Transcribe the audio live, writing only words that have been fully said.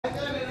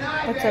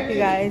What's up, you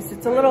guys?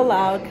 It's a little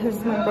loud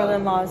because my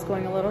brother-in-law is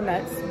going a little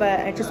nuts,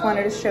 but I just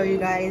wanted to show you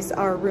guys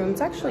our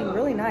room's actually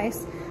really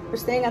nice. We're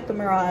staying at the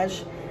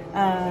Mirage,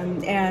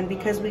 and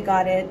because we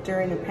got it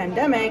during the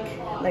pandemic,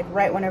 like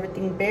right when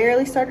everything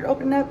barely started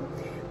opening up,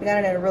 we got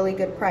it at a really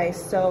good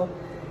price. So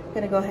I'm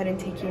gonna go ahead and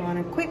take you on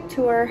a quick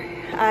tour.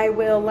 I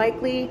will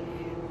likely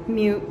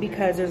mute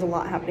because there's a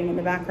lot happening in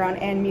the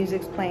background and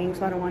music's playing,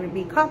 so I don't want to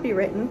be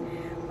copywritten.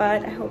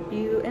 But I hope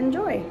you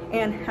enjoy,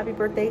 and happy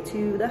birthday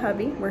to the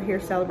hubby. We're here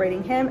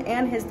celebrating him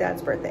and his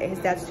dad's birthday. His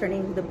dad's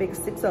turning the big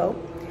 6-0,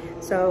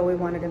 so we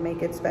wanted to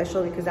make it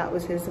special because that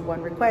was his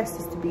one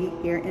request, is to be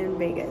here in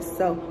Vegas.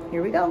 So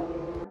here we go.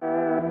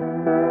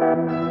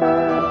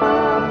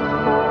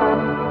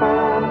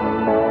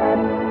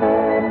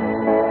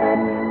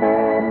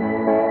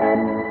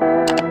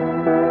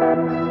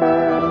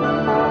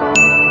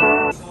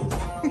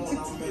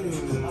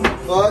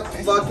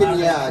 Fucking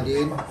yeah,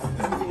 dude.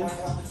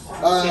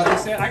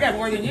 I got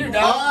more than you,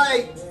 dog.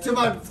 Alright, to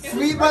my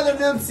sweet brother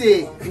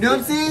Noomsy.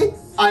 Noomsy,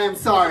 I am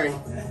sorry.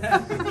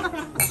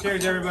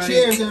 Cheers, everybody.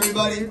 Cheers,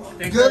 everybody.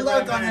 Thanks Good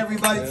luck on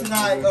everybody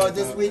tonight or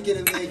this weekend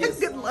in Vegas.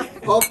 Good luck.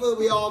 Hopefully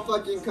we all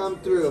fucking come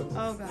through.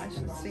 Oh gosh,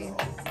 let's see.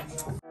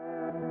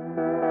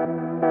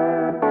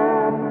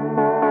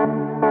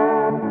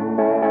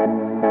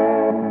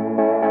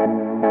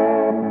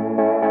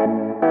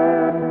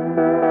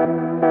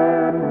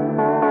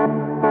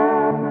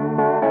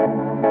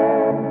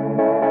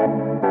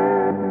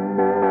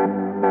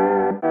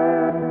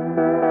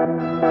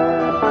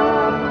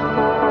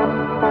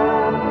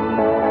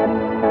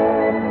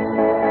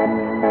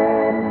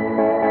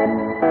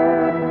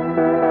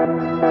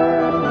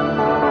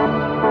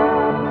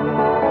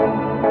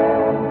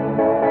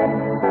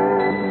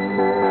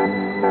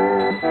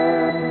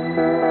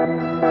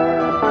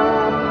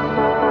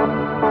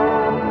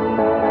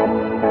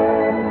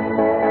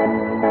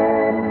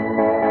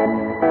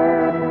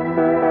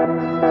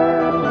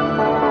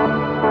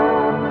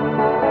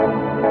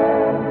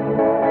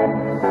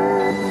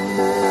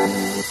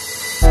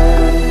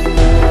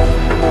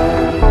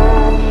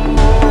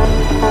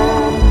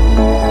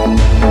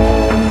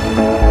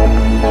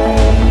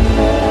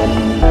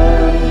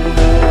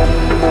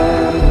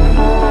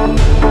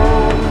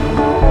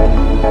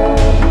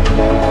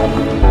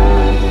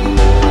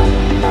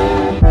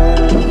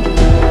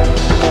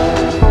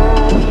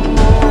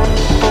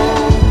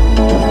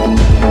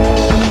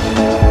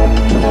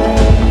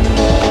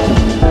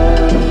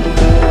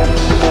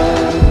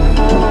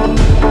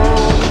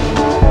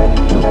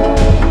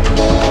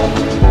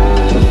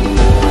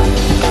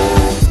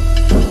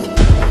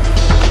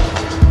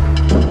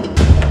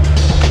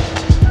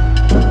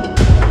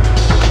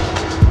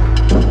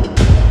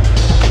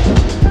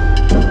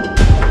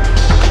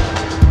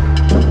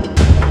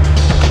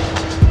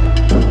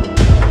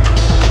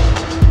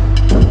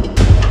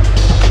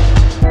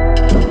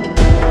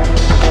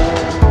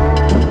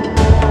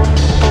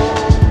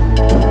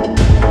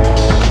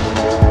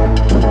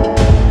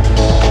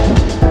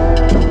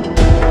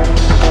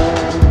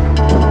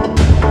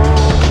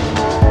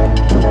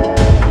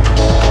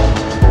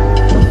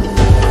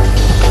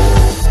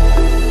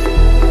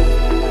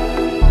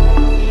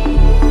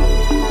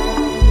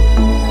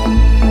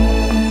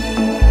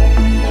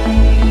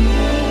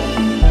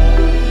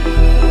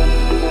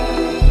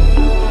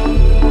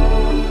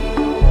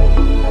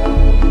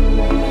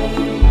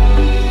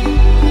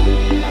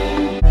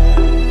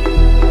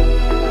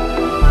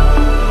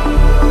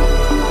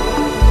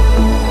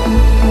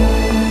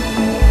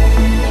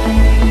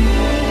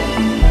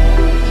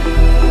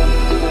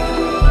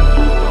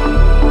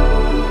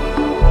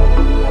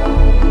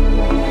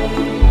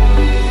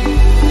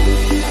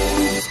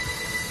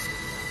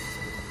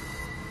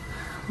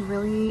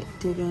 Really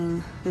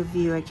digging the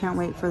view. I can't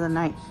wait for the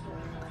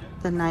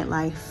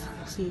nightlife,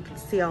 so you can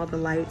see all the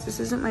lights. This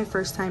isn't my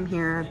first time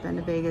here. I've been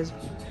to Vegas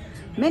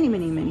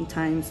many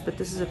times, but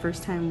this is the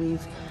first time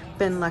we've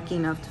been lucky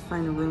enough to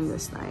find a room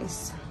this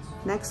nice.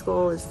 Next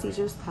goal is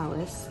Caesar's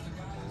Palace,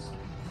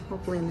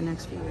 hopefully in the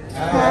next few years.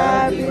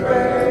 Happy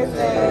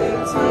birthday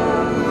to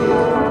you.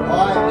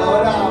 All right,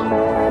 blow it out.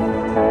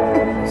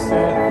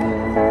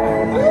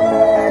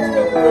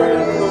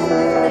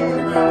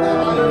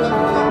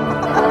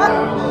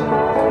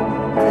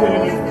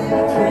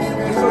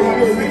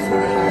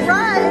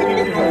 Right.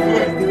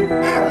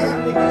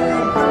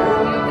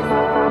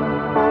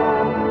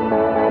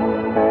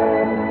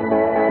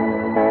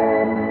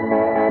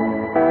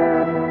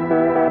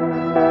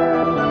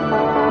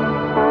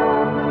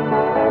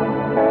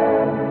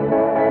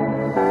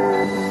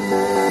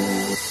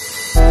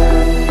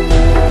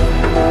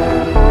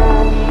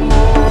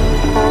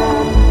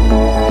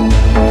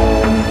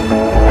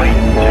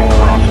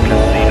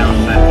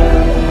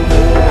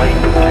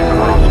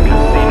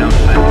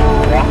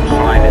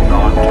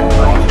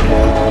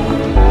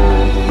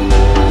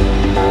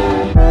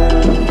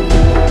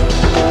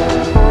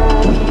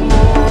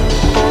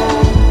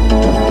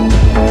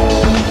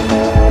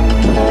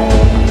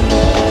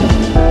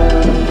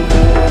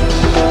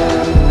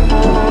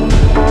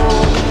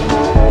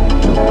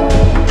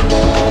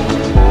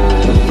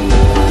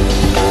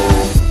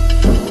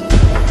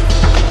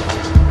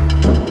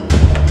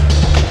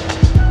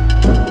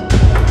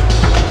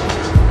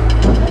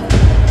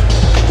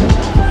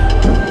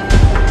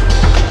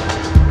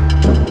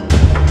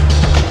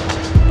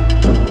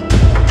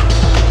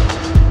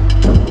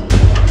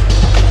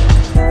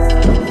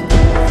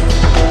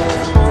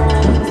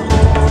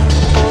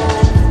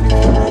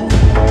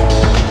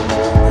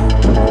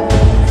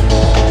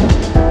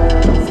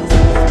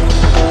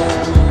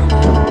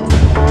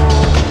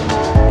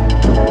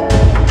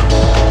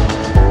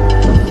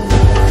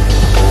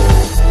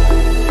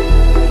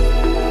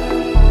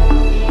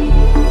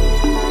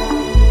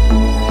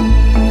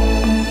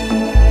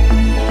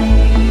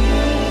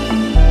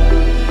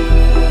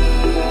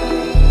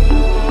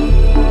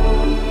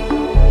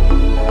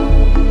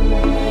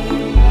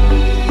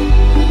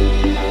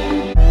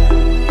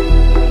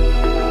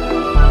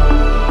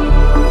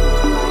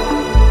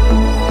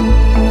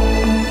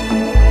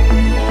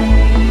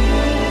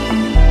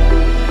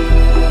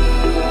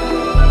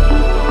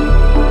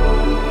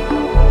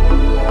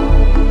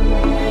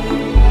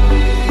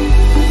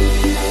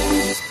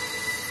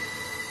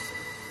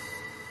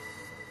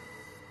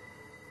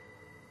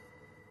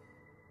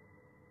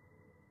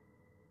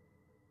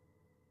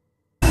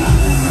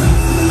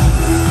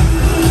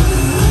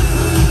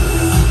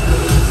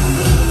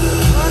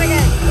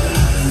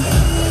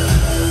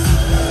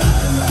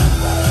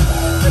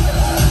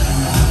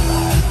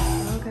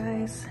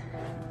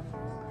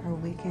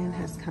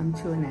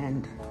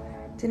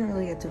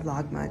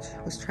 much.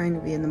 I was trying to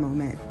be in the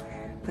moment,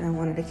 but I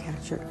wanted to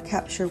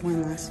capture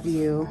one last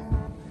view.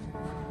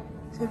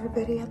 Is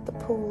everybody at the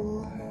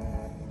pool?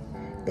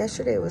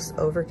 Yesterday was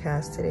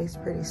overcast. Today's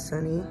pretty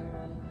sunny,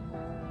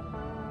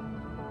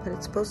 but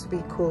it's supposed to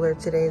be cooler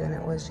today than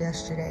it was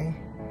yesterday.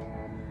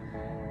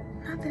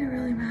 Not that it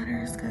really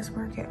matters because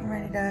we're getting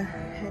ready to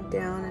head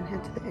down and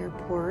head to the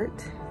airport.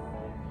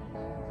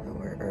 So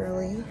we're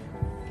early.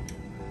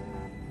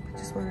 I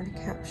just wanted to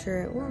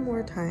capture it one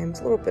more time. It's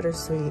a little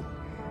bittersweet.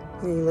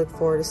 You look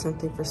forward to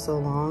something for so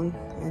long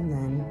and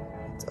then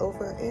it's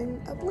over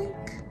in a blink.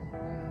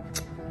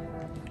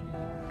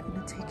 I'm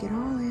gonna take it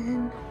all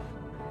in.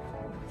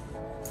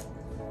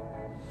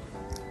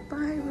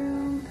 Bye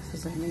room.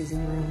 This is an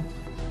amazing room.